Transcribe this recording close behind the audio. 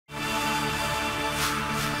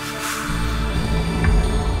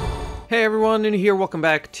Hey everyone, Nuno here, welcome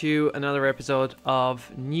back to another episode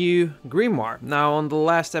of New Grimoire. Now on the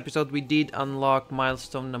last episode we did unlock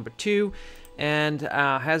milestone number 2, and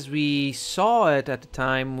as we saw it at the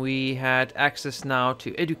time, we had access now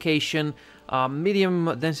to education,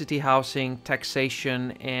 medium density housing,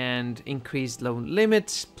 taxation, and increased loan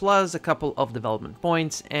limits, plus a couple of development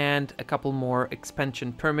points and a couple more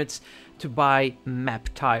expansion permits to buy map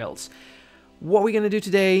tiles. What we're going to do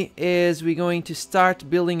today is we're going to start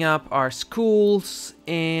building up our schools,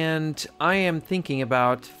 and I am thinking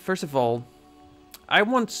about, first of all, I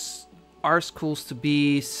want our schools to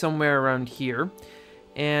be somewhere around here,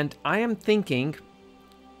 and I am thinking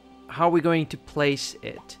how we're going to place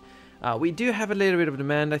it. We do have a little bit of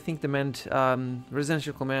demand. I think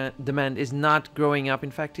residential demand is not growing up.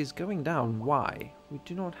 In fact, it's going down. Why? We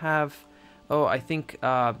do not have... Oh, I think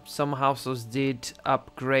some houses did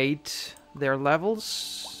upgrade their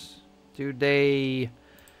levels. Do they?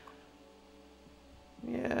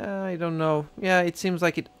 Yeah, I don't know. Yeah, it seems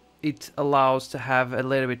like it allows to have a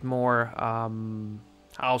little bit more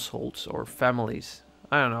households or families.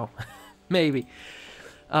 I don't know. Maybe.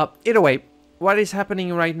 Either way, what is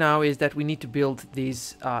happening right now is that we need to build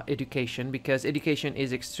this education, because education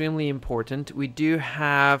is extremely important. We do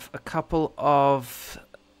have a couple of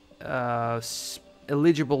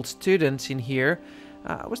eligible students in here.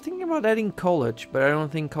 I was thinking about adding college, but I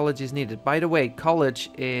don't think college is needed. By the way, college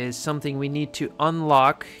is something we need to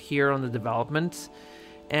unlock here on the development,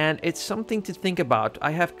 and it's something to think about. I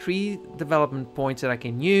have 3 development points that I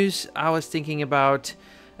can use. I was thinking about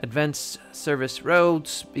advanced service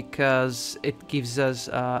roads, because it gives us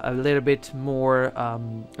a little bit more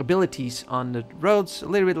abilities on the roads, a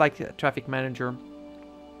little bit like a traffic manager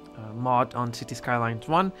mod on City Skylines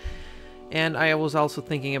 1. And I was also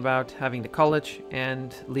thinking about having the college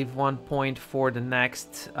and leave 1 point for the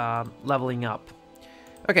next leveling up.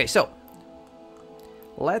 Okay, so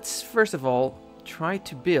let's first of all try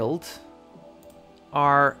to build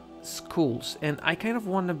our schools. And I kind of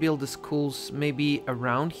want to build the schools maybe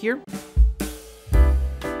around here.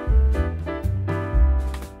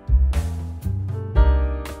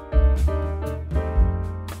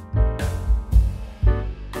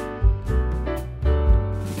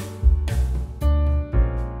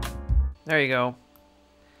 There you go.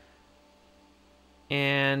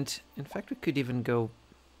 And in fact, we could even go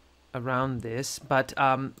around this, but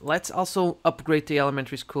let's also upgrade the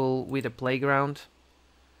elementary school with a playground,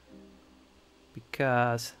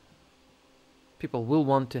 because people will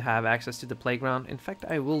want to have access to the playground. In fact,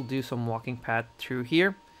 I will do some walking path through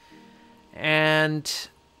here, and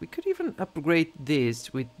we could even upgrade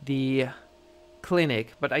this with the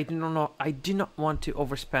clinic, but I do not want to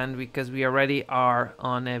overspend, because we already are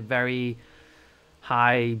on a very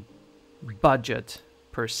high budget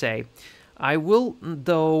per se. I will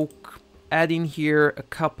though add in here a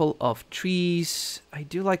couple of trees. I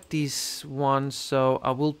do like these ones, so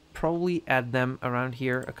I will probably add them around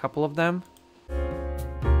here, a couple of them.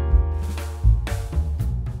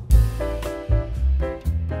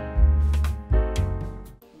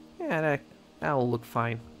 Yeah, that'll look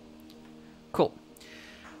fine. Cool.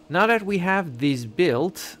 Now that we have this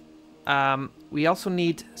built, we also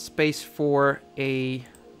need space for a...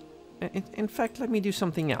 In fact, let me do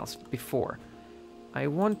something else before. I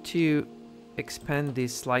want to expand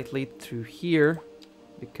this slightly through here,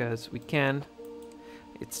 because we can.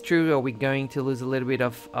 It's true that we're going to lose a little bit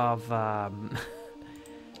of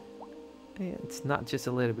it's not just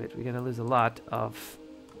a little bit. We're going to lose a lot of...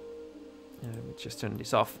 Let me just turn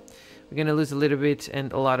this off. We're going to lose a little bit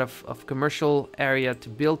and a lot of commercial area to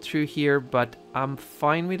build through here, but I'm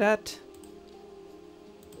fine with that.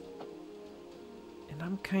 And I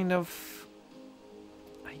kind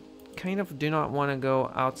of do not want to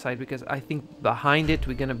go outside, because I think behind it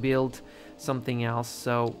we're going to build something else.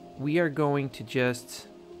 So we are going to just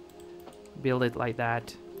build it like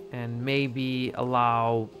that, and maybe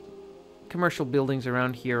allow commercial buildings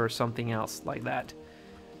around here or something else like that.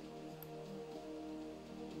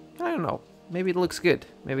 I don't know. Maybe it looks good.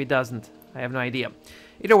 Maybe it doesn't. I have no idea.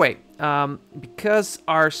 Either way, because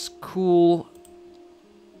our school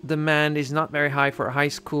demand is not very high for high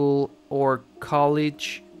school or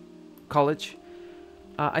college,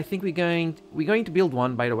 I think we're going to build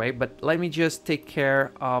one, by the way. But let me just take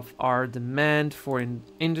care of our demand for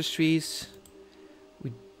industries.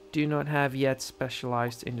 We do not have yet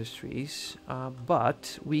specialized industries,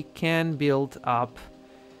 but we can build up.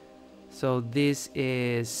 So this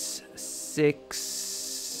is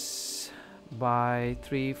 6 by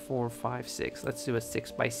 3, 4, 5, 6. Let's do a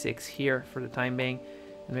 6 by 6 here for the time being.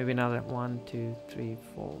 And maybe another 1, 2, 3,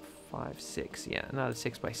 4, 5, 6. Yeah, another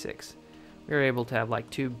 6 by 6. we're able to have like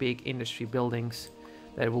 2 big industry buildings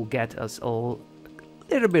that will get us a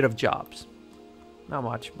little bit of jobs. Not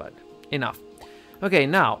much, but enough. Okay,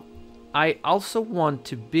 now I also want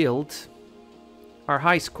to build our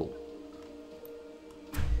high school.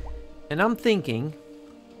 And I'm thinking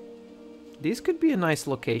this could be a nice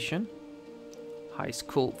location. High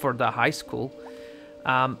school, for the high school.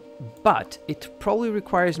 But it probably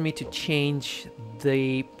requires me to change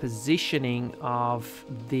the positioning of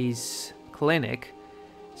this clinic.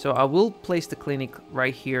 So I will place the clinic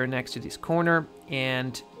right here next to this corner,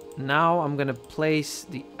 and now I'm gonna place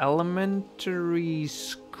the elementary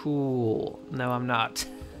school. No, I'm not.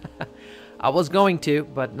 I was going to,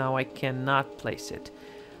 but now I cannot place it.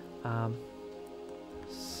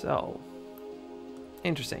 So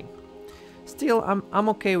interesting. Still, I'm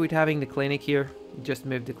okay with having the clinic here. Just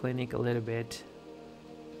move the clinic a little bit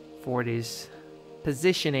for this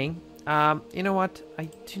positioning. You know what? I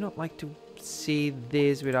do not like to see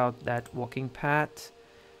this without that walking path.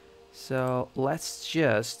 So let's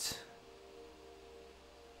just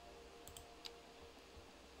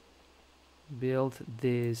build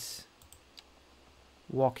this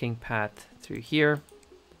walking path through here.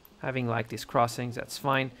 Having like these crossings, that's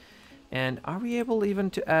fine. And are we able even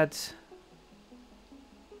to add...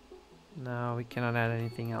 No, we cannot add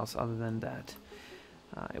anything else other than that.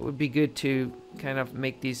 It would be good to kind of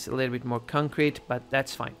make these a little bit more concrete, but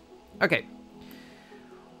that's fine. Okay.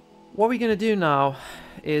 What we're going to do now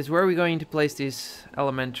is where we're going to place this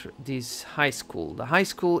high school. The high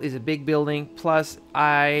school is a big building, plus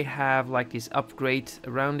I have like this upgrade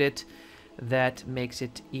around it that makes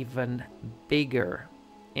it even bigger.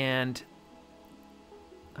 And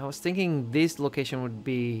I was thinking this location would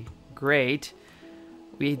be great.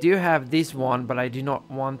 We do have this one, but I do not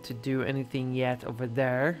want to do anything yet over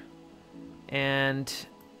there. And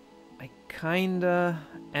I kinda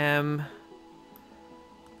am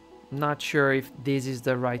not sure if this is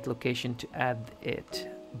the right location to add it.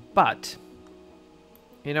 But,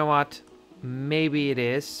 you know what? Maybe it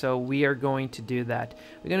is, so we are going to do that.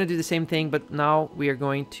 We're going to do the same thing, but now we are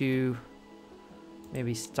going to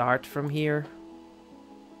maybe start from here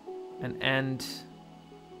and end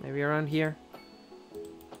maybe around here.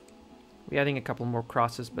 We're adding a couple more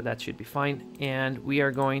crosses, but that should be fine. And we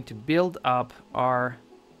are going to build up our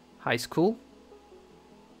high school.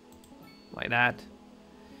 Like that.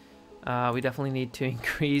 We definitely need to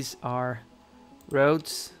increase our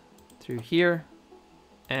roads through here.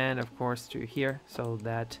 And of course through here, so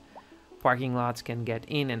that parking lots can get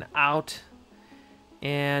in and out.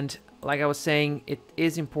 And like I was saying, it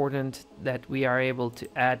is important that we are able to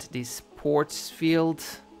add this sports field,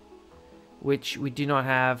 which we do not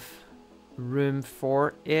have room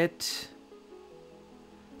for it.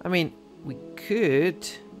 I mean, we could.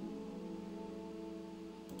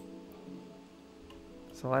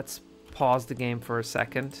 So let's pause the game for a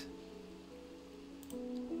second.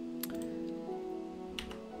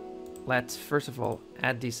 Let's first of all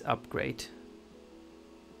add this upgrade,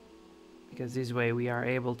 because this way we are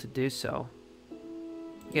able to do so.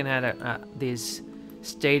 We can add this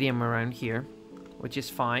stadium around here, which is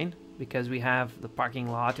fine because we have the parking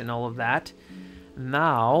lot and all of that.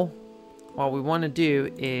 Now what we want to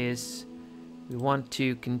do is we want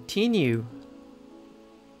to continue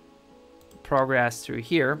progress through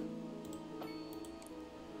here.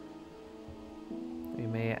 We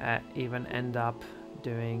may even end up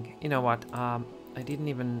doing, you know what, I didn't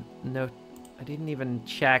even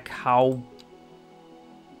check how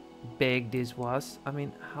big this was. I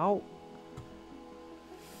mean, how,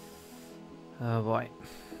 oh boy,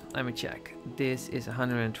 let me check. This is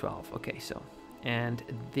 112. Okay, so, and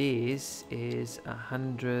this is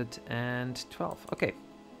 112. Okay,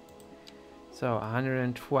 so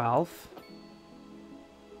 112,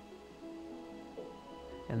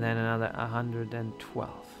 and then another 112.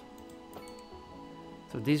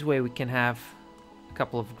 So this way we can have a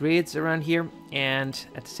couple of grids around here, and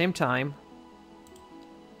at the same time,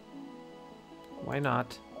 why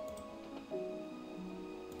not,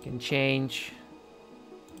 we can change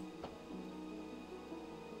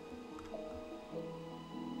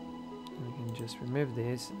just remove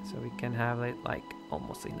this, so we can have it like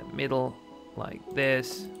almost in the middle, like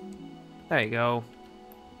this. There you go.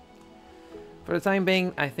 For the time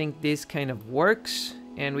being, I think this kind of works,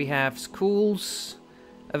 and we have schools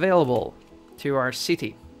available to our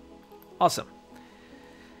city. Awesome.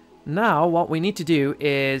 Now what we need to do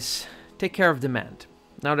is take care of demand.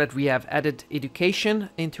 Now that we have added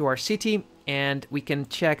education into our city, and we can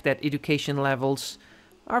check that education levels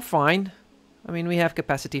are fine. I mean, we have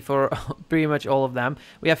capacity for pretty much all of them.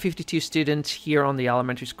 We have 52 students here on the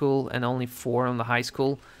elementary school and only 4 on the high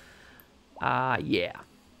school. Yeah,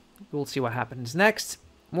 we'll see what happens next.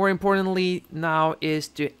 More importantly now is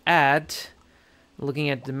to add, looking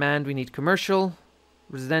at demand, we need commercial,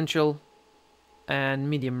 residential, and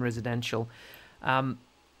medium residential.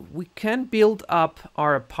 We can build up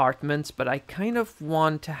our apartments, but I kind of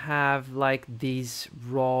want to have like these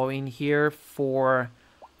raw in here for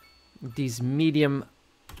these medium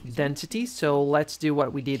density. So let's do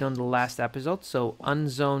what we did on the last episode. So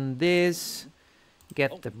unzone this,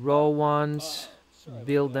 get the raw ones,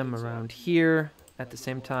 build them around here. At the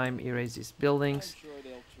same time, erase these buildings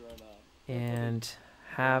and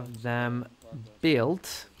have them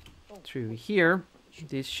built through here.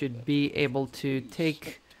 This should be able to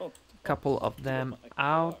take a couple of them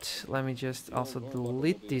out. Let me just also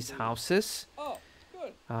delete these houses.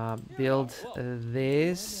 Build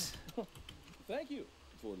this.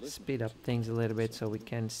 Speed up things a little bit so we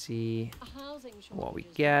can see what we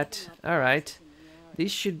get. All right. This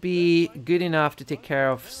should be good enough to take care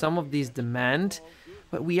of some of these demand,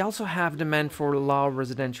 but we also have demand for low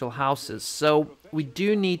residential houses. So we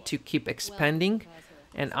do need to keep expanding,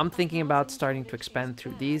 and I'm thinking about starting to expand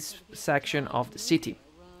through this section of the city.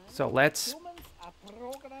 So let's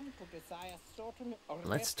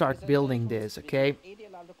start building this, okay?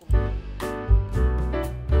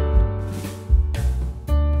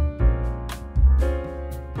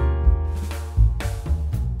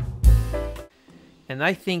 And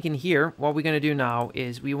I think in here, what we're going to do now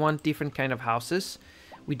is we want different kind of houses.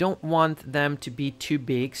 We don't want them to be too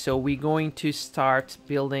big, so we're going to start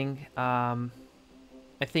building, I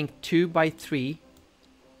think 2 by 3.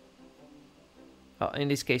 In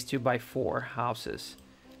this case, 2 by 4 houses.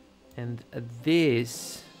 And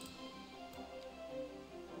this...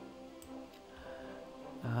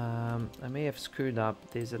 I may have screwed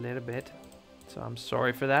up this a little bit, so I'm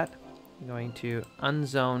sorry for that. I'm going to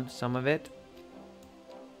unzone some of it.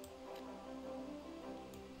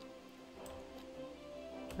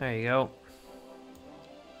 There you go.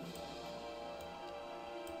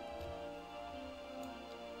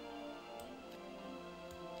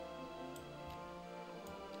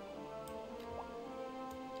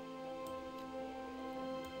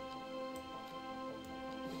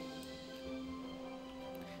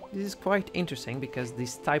 This is quite interesting because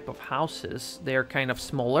these type of houses, they're kind of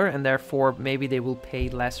smaller and therefore maybe they will pay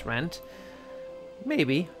less rent.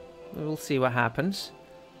 Maybe. We'll see what happens.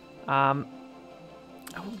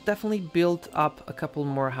 I will definitely build up a couple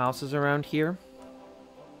more houses around here.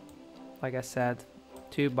 Like I said,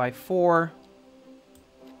 2 by 4.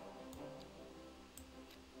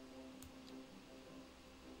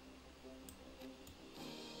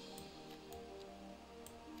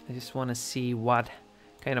 I just want to see what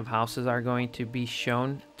kind of houses are going to be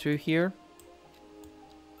shown through here.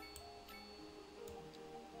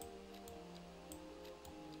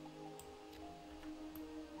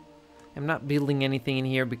 I'm not building anything in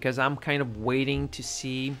here because I'm kind of waiting to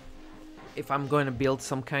see if I'm going to build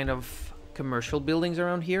some kind of commercial buildings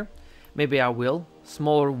around here. Maybe I will.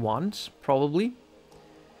 Smaller ones, probably.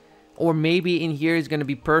 Or maybe in here is going to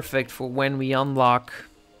be perfect for when we unlock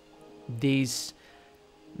these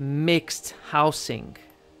mixed housing.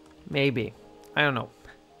 Maybe. I don't know.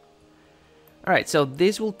 Alright, so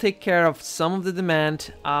this will take care of some of the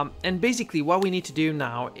demand. And basically what we need to do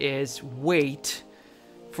now is wait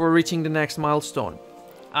for reaching the next milestone.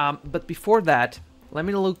 But before that, let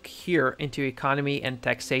me look here into economy and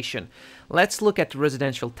taxation. Let's look at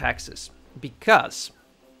residential taxes, because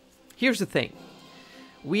here's the thing.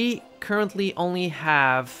 We currently only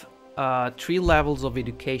have 3 levels of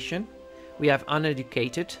education. We have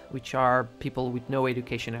uneducated, which are people with no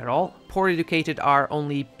education at all. Poor educated are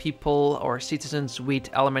only people or citizens with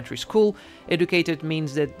elementary school. Educated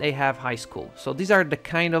means that they have high school. So these are the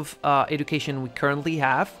kind of education we currently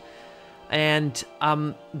have. And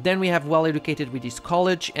then we have well-educated, which is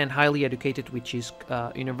college, and highly educated, which is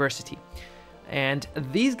university. And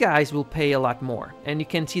these guys will pay a lot more. And you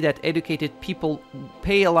can see that educated people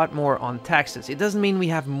pay a lot more on taxes. It doesn't mean we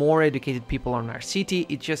have more educated people in our city.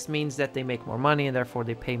 It just means that they make more money and therefore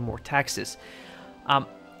they pay more taxes.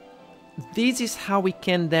 This is how we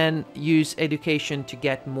can then use education to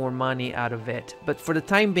get more money out of it. But for the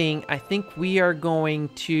time being, I think we are going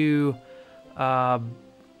to... I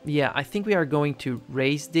think we are going to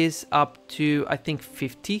raise this up to, I think,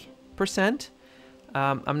 50%.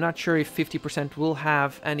 I'm not sure if 50% will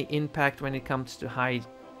have any impact when it comes to high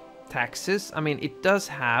taxes. I mean, it does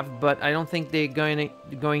have, but I don't think they're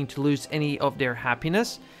going to lose any of their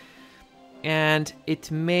happiness. And it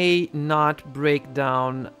may not break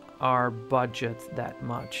down our budget that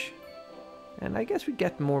much. And I guess we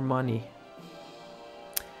get more money.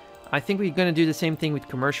 I think we're going to do the same thing with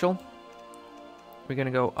commercial. we're gonna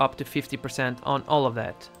go up to 50% on all of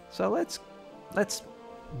that. So let's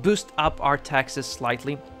boost up our taxes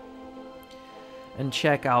slightly and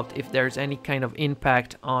check out if there's any kind of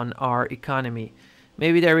impact on our economy.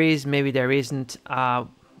 Maybe there is, maybe there isn't.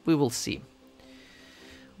 We will see.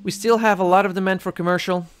 We still have a lot of demand for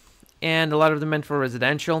commercial and a lot of demand for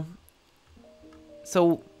residential.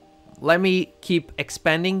 So let me keep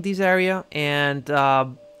expanding this area and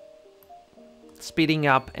speeding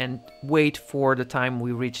up and wait for the time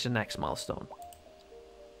we reach the next milestone.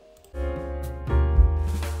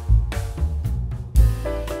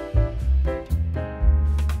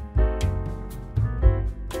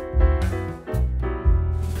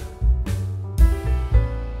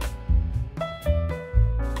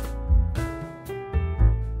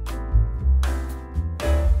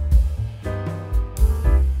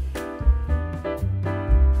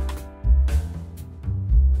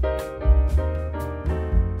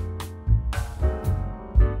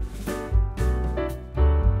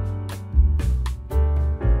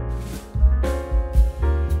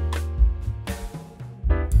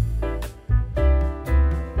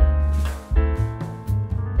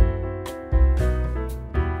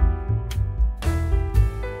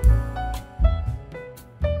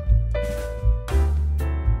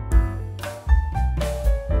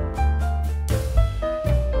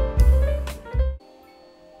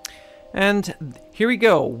 And here we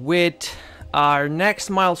go with our next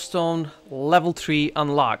milestone, level 3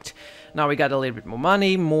 unlocked. Now we got a little bit more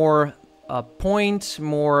money, more points,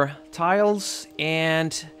 more tiles,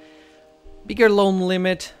 and bigger loan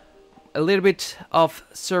limit, a little bit of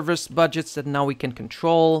service budgets that now we can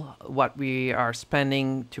control what we are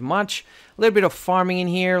spending too much. A little bit of farming in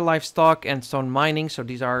here, livestock and stone mining. So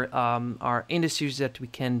these are our industries that we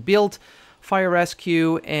can build. Fire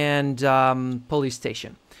rescue and police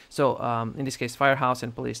station. So in this case, firehouse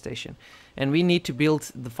and police station. And we need to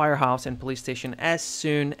build the firehouse and police station as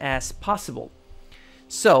soon as possible.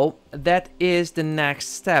 So that is the next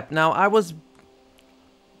step. Now I was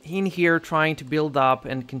in here trying to build up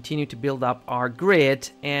and continue to build up our grid,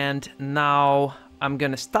 and now I'm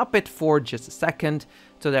gonna stop it for just a second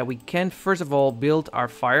so that we can first of all build our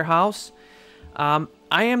firehouse.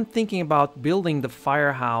 I am thinking about building the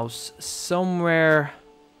firehouse somewhere.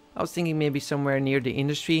 I was thinking maybe somewhere near the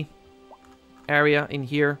industry area in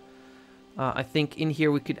here. I think in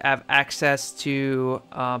here we could have access to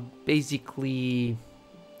basically,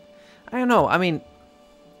 I don't know, I mean,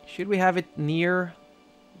 should we have it near?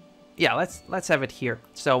 Yeah, let's have it here.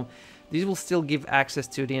 So these will still give access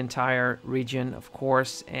to the entire region, of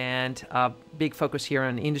course, and a big focus here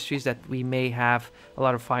on industries that we may have a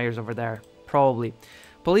lot of fires over there, probably.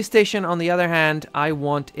 Police station, on the other hand, I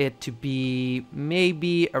want it to be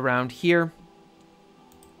maybe around here.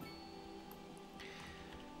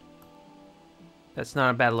 That's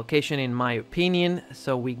not a bad location in my opinion,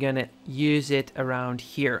 so we're gonna use it around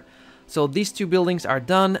here. So these two buildings are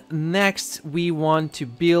done. Next, we want to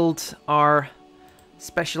build our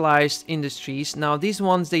specialized industries. Now these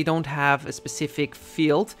ones, they don't have a specific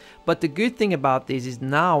field, but the good thing about this is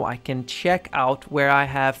now I can check out where I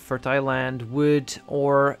have fertile land, wood,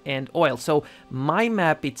 ore, and oil. So my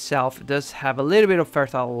map itself does have a little bit of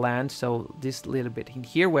fertile land, so this little bit in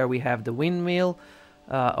here where we have the windmill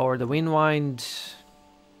or the wind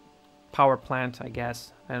power plant, I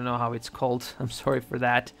guess. I don't know how it's called. I'm sorry for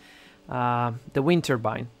that. The wind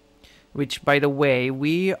turbine, which by the way,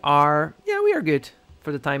 we are good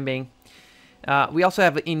for the time being. We also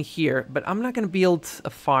have in here, but I'm not going to build a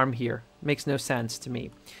farm here. Makes no sense to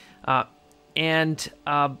me. And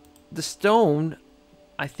the stone,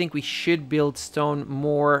 I think we should build stone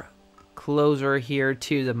more closer here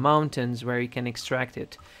to the mountains where you can extract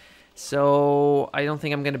it. So I don't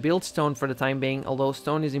think I'm going to build stone for the time being, although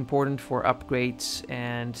stone is important for upgrades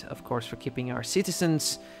and of course for keeping our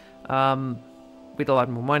citizens with a lot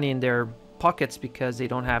more money in their pockets, because they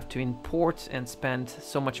don't have to import and spend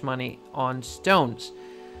so much money on stones.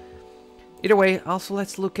 Either way, also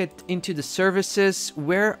let's look into the services.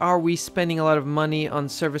 Where are we spending a lot of money on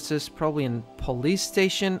services? Probably in police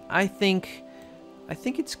station. I think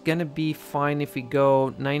it's gonna be fine if we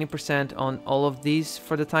go 90% on all of these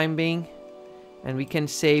for the time being, and we can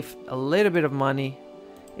save a little bit of money.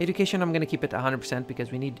 Education, I'm gonna keep it 100%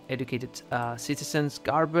 because we need educated citizens.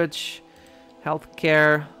 Garbage,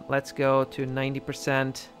 healthcare, let's go to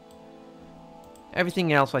 90%.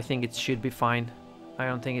 Everything else, I think it should be fine. I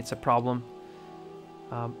don't think it's a problem.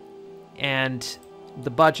 And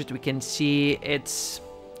the budget, we can see it's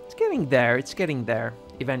getting there. It's getting there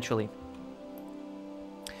eventually.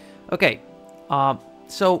 Okay,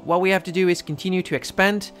 So what we have to do is continue to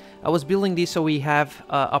expand. I was building this so we have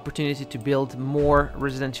opportunity to build more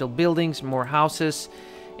residential buildings, more houses,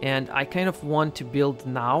 and I kind of want to build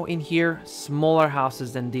now in here smaller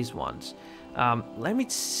houses than these ones. Let me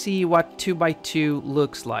see what 2x2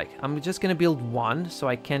 looks like. I'm just gonna build one so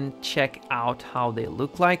I can check out how they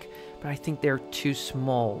look like, but I think they're too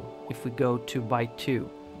small if we go 2x2.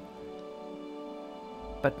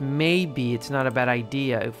 But maybe it's not a bad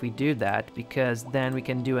idea if we do that, because then we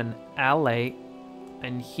can do an alley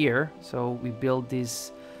in here. So we build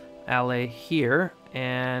this alley here,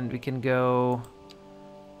 and we can go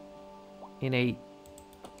in a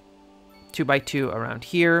 2x2 around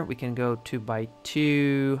here. We can go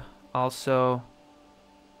 2x2 also.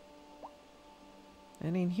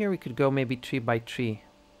 And in here we could go maybe 3x3.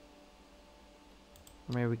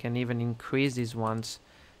 Maybe we can even increase these ones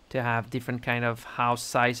to have different kind of house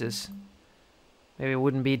sizes. Maybe it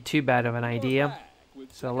wouldn't be too bad of an idea.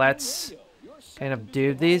 So let's kind of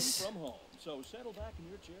do this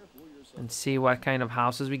and see what kind of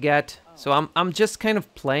houses we get. So I'm just kind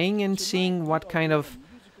of playing and seeing what kind of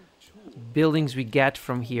buildings we get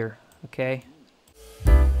from here, okay?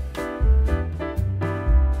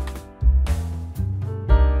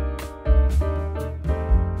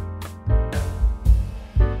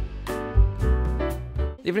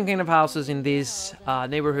 Different kind of houses in this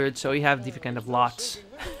neighborhood, so you have different kind of lots.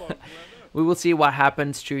 We will see what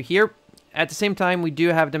happens through here. At the same time, we do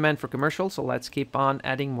have demand for commercial, so let's keep on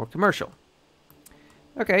adding more commercial.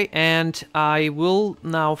 Okay, and I will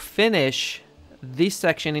now finish this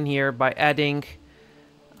section in here by adding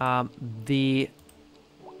the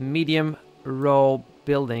medium row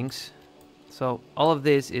buildings. So all of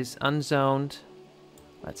this is unzoned.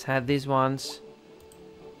 Let's add these ones.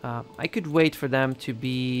 I could wait for them to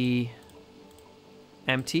be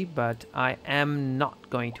empty, but I am not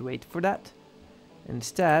going to wait for that.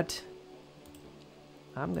 Instead,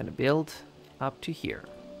 I'm gonna build up to here.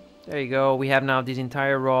 There you go. We have now this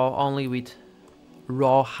entire row only with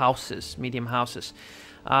raw houses, medium houses.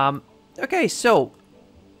 Okay, so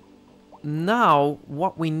now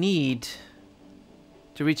what we need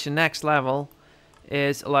to reach the next level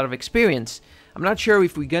is a lot of experience. I'm not sure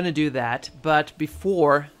if we're gonna do that, but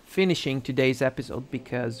before finishing today's episode,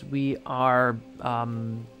 because we're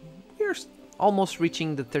almost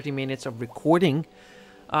reaching the 30 minutes of recording,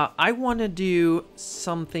 I want to do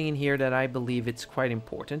something in here that I believe it's quite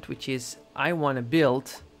important, which is I want to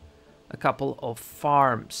build a couple of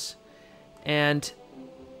farms. And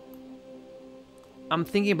I'm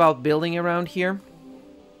thinking about building around here,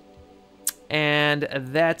 and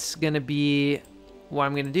that's gonna be what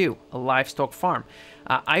I'm gonna do, a livestock farm.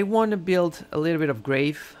 I want to build a little bit of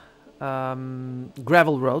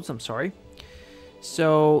gravel roads, I'm sorry.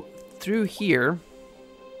 So through here,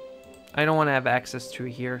 I don't want to have access through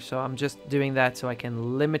here, so I'm just doing that so I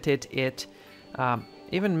can limit it,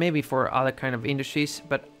 even maybe for other kind of industries.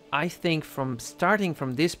 But I think from starting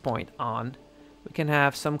from this point on, we can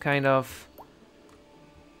have some kind of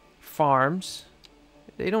farms.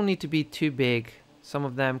 They don't need to be too big. Some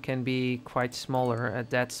of them can be quite smaller.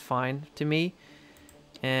 That's fine to me.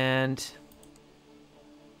 And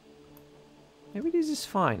maybe this is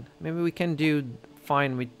fine. Maybe we can do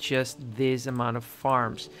fine with just this amount of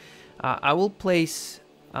farms. I will place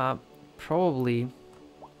probably...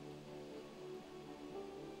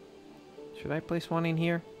 Should I place one in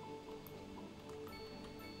here?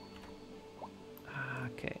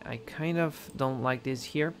 Okay, I kind of don't like this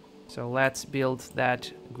here. So let's build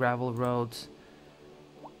that gravel road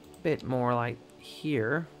a bit more like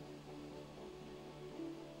here.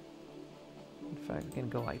 In fact, we can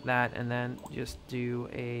go like that and then just do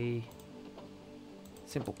a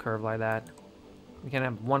simple curve like that. We can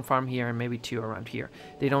have one farm here and maybe two around here.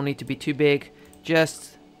 They don't need to be too big,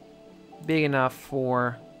 just big enough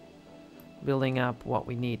for building up what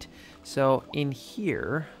we need. So in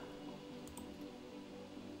here,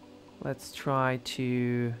 let's try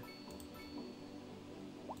to...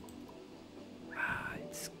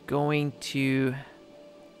 It's going to...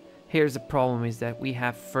 Here's the problem, is that we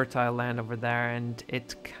have fertile land over there, and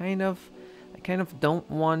it kind of... I kind of don't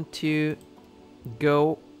want to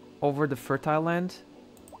go over the fertile land.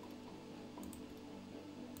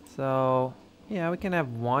 So, yeah, we can have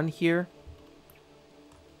one here.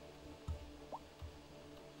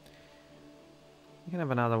 We can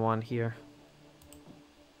have another one here.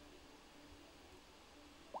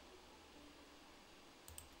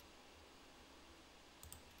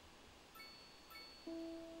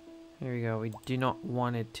 Here we go. We do not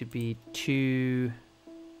want it to be too...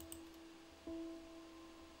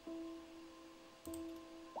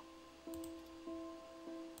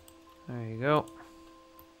 There you go.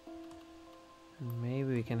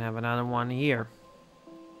 can have another one here.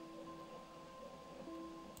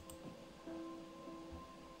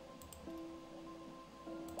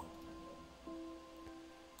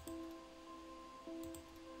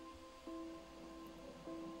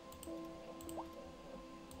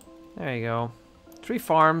 There you go. 3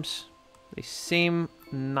 farms. They seem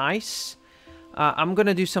nice. I'm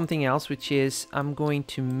gonna do something else, which is I'm going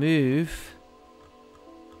to move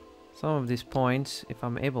some of these points if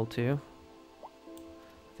I'm able to. I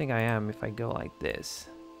think I am if I go like this.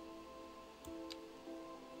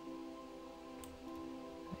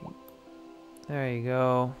 There you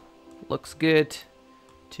go. Looks good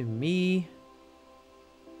to me.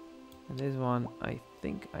 And this one, I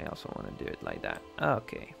think I also want to do it like that.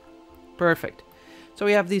 Okay. Perfect. So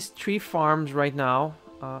we have these 3 farms right now.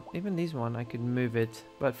 Even this one, I could move it,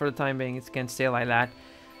 but for the time being, it can stay like that.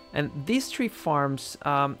 And these 3 farms,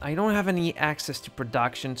 I don't have any access to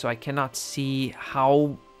production, so I cannot see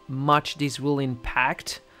how much this will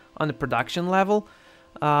impact on the production level.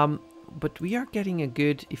 But we are getting a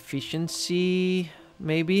good efficiency,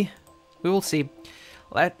 maybe. We will see.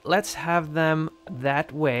 Let's have them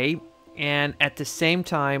that way. And at the same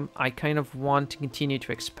time, I kind of want to continue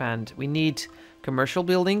to expand. We need commercial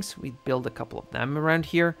buildings. We build a couple of them around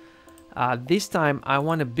here. This time, I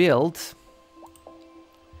want to build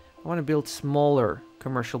smaller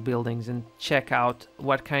commercial buildings and check out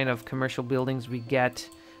what kind of commercial buildings we get.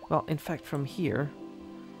 Well, in fact, from here,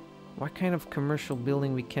 what kind of commercial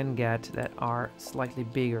building we can get that are slightly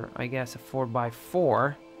bigger. I guess a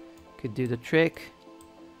 4x4 could do the trick.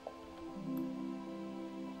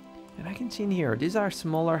 And I can see in here, these are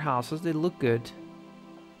smaller houses. They look good.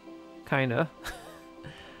 Kinda.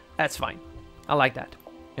 That's fine. I like that.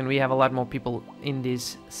 And we have a lot more people in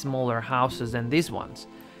these smaller houses than these ones.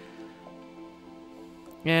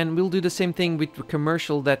 And we'll do the same thing with the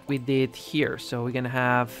commercial that we did here. So we're gonna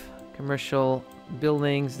have commercial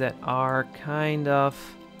buildings that are kind of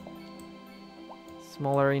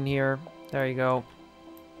smaller in here. There you go.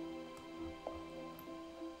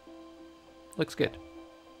 Looks good.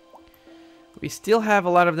 We still have a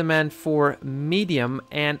lot of demand for medium,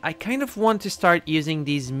 and I kind of want to start using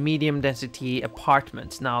these medium density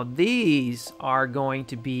apartments. Now these are going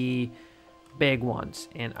to be big ones,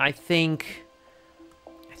 and I think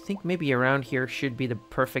maybe around here should be the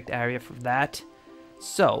perfect area for that.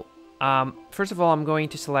 So first of all, I'm going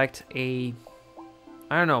to select a,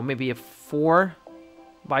 I don't know, maybe a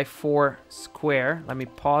 4x4 square. Let me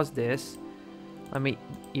pause this. Let me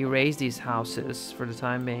erase these houses for the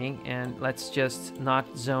time being, and let's just not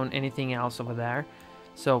zone anything else over there.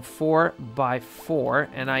 So 4x4,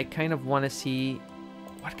 and I kind of want to see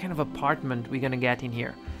what kind of apartment we're gonna get in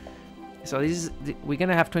here. So this is we're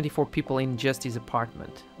gonna have 24 people in just this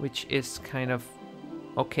apartment, which is kind of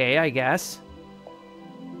okay, I guess.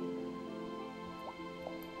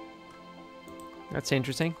 That's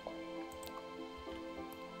interesting.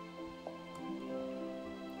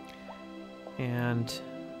 And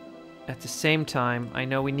at the same time, I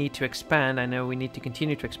know we need to expand. I know we need to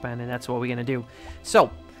continue to expand, and that's what we're gonna do.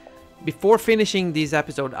 So before finishing this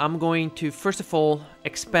episode, I'm going to first of all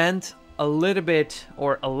expand a little bit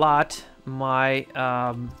or a lot my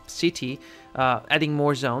city, adding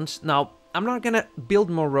more zones. Now I'm not gonna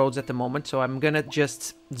build more roads at the moment, so I'm gonna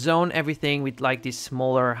just zone everything with like these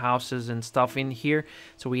smaller houses and stuff in here,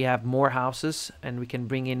 so we have more houses and we can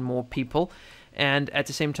bring in more people. And at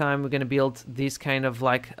the same time, we're going to build these kind of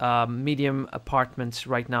like medium apartments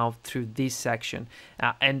right now through this section.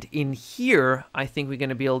 And in here, I think we're going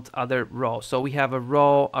to build other rows. So we have a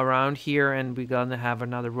row around here, and we're going to have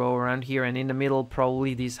another row around here. And in the middle,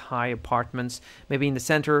 probably these high apartments. Maybe in the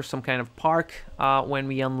center, some kind of park when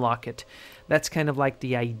we unlock it. That's kind of like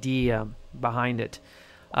the idea behind it.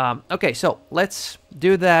 Okay, so let's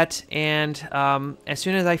do that, and as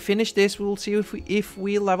soon as I finish this, we'll see if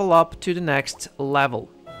we level up to the next level.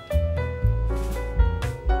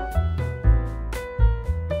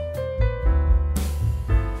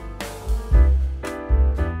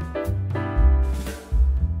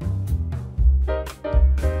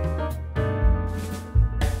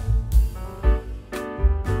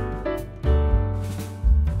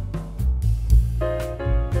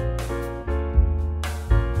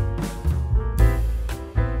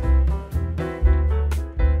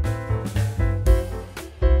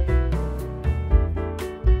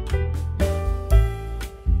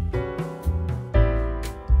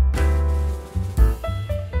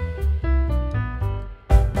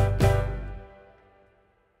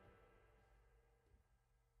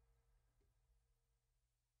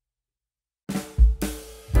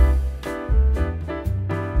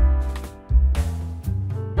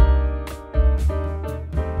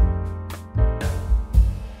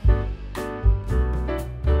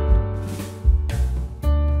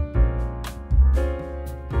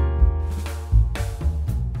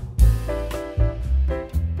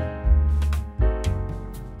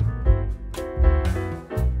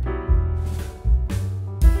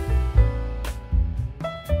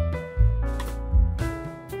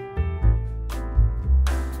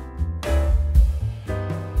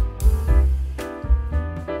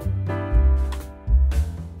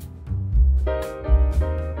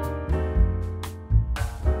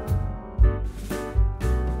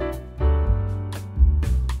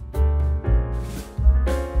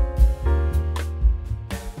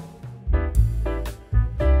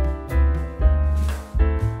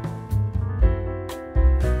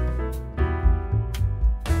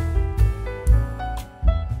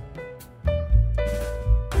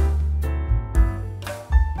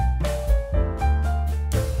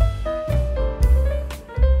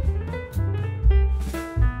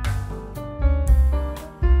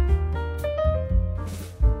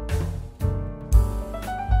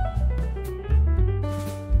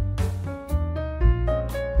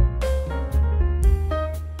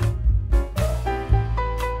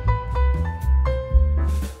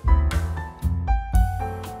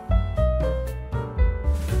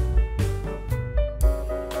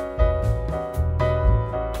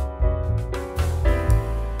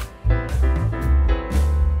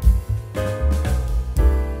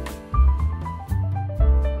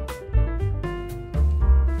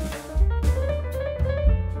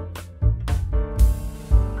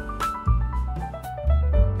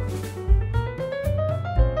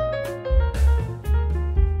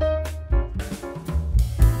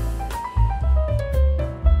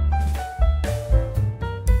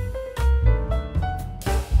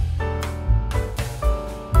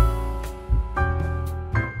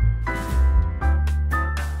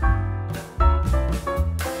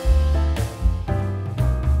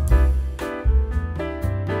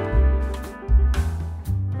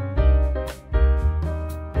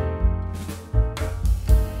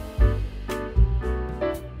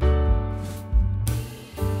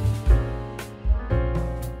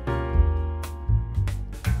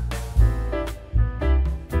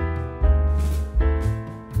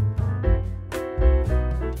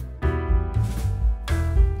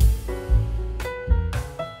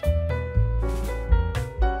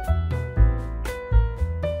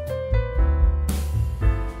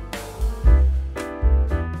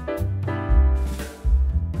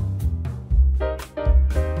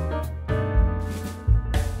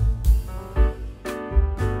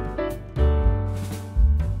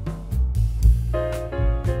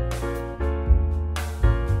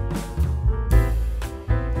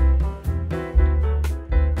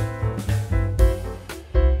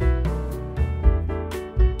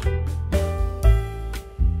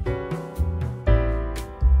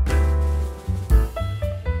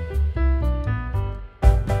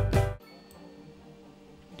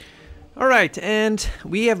 Alright, and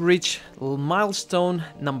we have reached milestone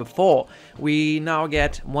number 4. We now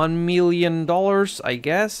get $1 million, I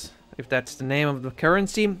guess, if that's the name of the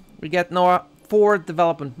currency. We get now 4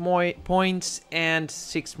 development points and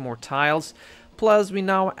 6 more tiles. Plus, we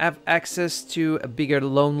now have access to a bigger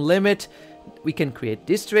loan limit. We can create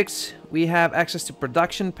districts. We have access to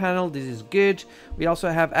production panel. This is good. We also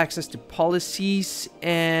have access to policies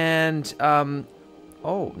and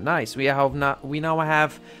oh, nice. We now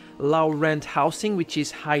have low rent housing, which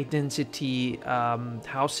is high density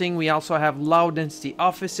housing. We also have low density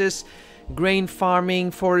offices, grain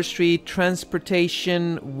farming, forestry,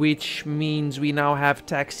 transportation, which means we now have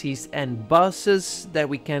taxis and buses that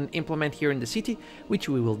we can implement here in the city, which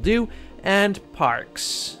we will do, and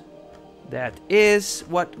parks. That is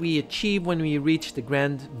what we achieve when we reach the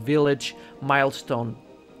Grand Village milestone.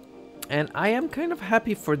 And I am kind of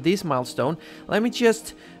happy for this milestone. Let me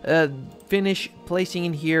just finish placing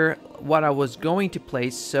in here what I was going to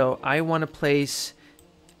place. So I want to place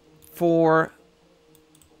 4...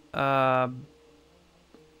 yeah,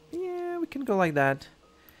 we can go like that.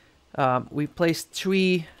 We placed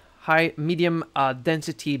 3 medium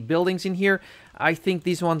density buildings in here. I think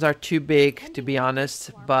these ones are too big, to be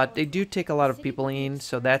honest, but they do take a lot of people in,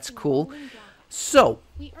 so that's cool. So,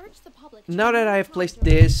 now that I have placed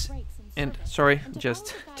this, and sorry,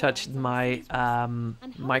 just touched my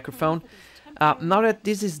microphone. Now that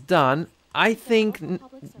this is done, I think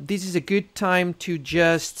this is a good time to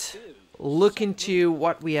just look into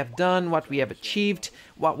what we have done, what we have achieved,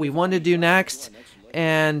 what we want to do next,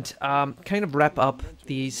 and kind of wrap up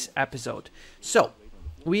this episode. So,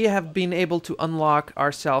 we have been able to unlock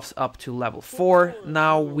ourselves up to level 4.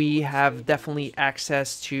 Now we have definitely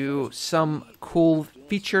access to some cool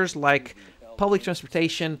features like public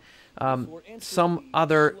transportation, some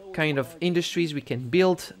other kind of industries we can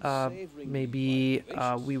build. Maybe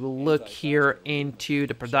we will look here into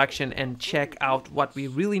the production and check out what we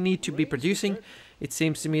really need to be producing. It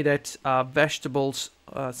seems to me that vegetables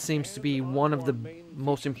seems to be one of the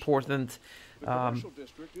most important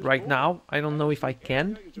right now. I don't know if I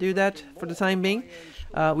can do that for the time being.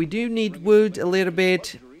 We do need wood a little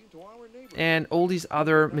bit and all these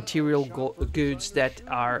other material goods that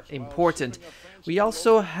are important. We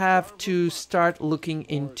also have to start looking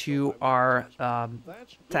into our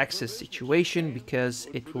taxes situation, because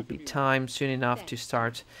it will be time soon enough to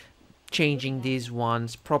start changing these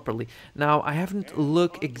ones properly. Now, I haven't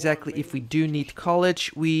looked exactly if we do need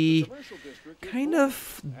college. We kind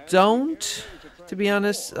of don't, to be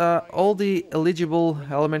honest. All the eligible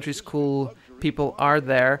elementary school people are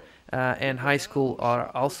there, and high school are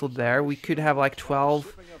also there. We could have like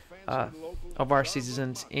 12 of our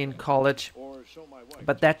citizens in college,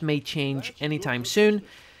 but that may change anytime soon.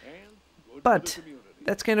 But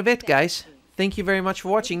that's kind of it, guys. Thank you very much for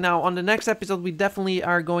watching. Now, on the next episode, we definitely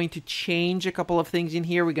are going to change a couple of things in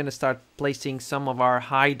here. We're going to start placing some of our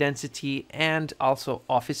high density and also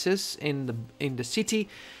offices in the city.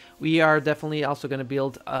 We are definitely also going to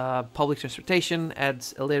build public transportation,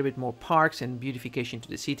 adds a little bit more parks and beautification to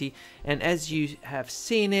the city. And as you have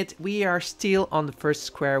seen it, we are still on the first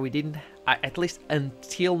square. We didn't, at least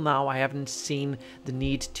until now, I haven't seen the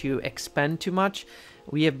need to expand too much.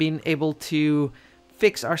 We have been able to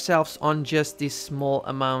fix ourselves on just this small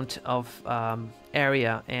amount of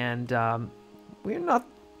area, and we're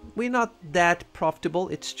not that profitable,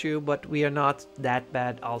 it's true, but we are not that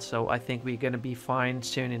bad also. I think we're gonna be fine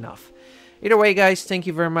soon enough. Either way, guys, thank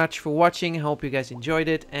you very much for watching. I hope you guys enjoyed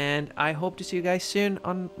it, and I hope to see you guys soon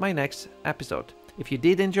on my next episode. If you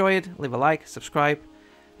did enjoy it, leave a like, subscribe,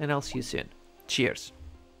 and I'll see you soon. Cheers.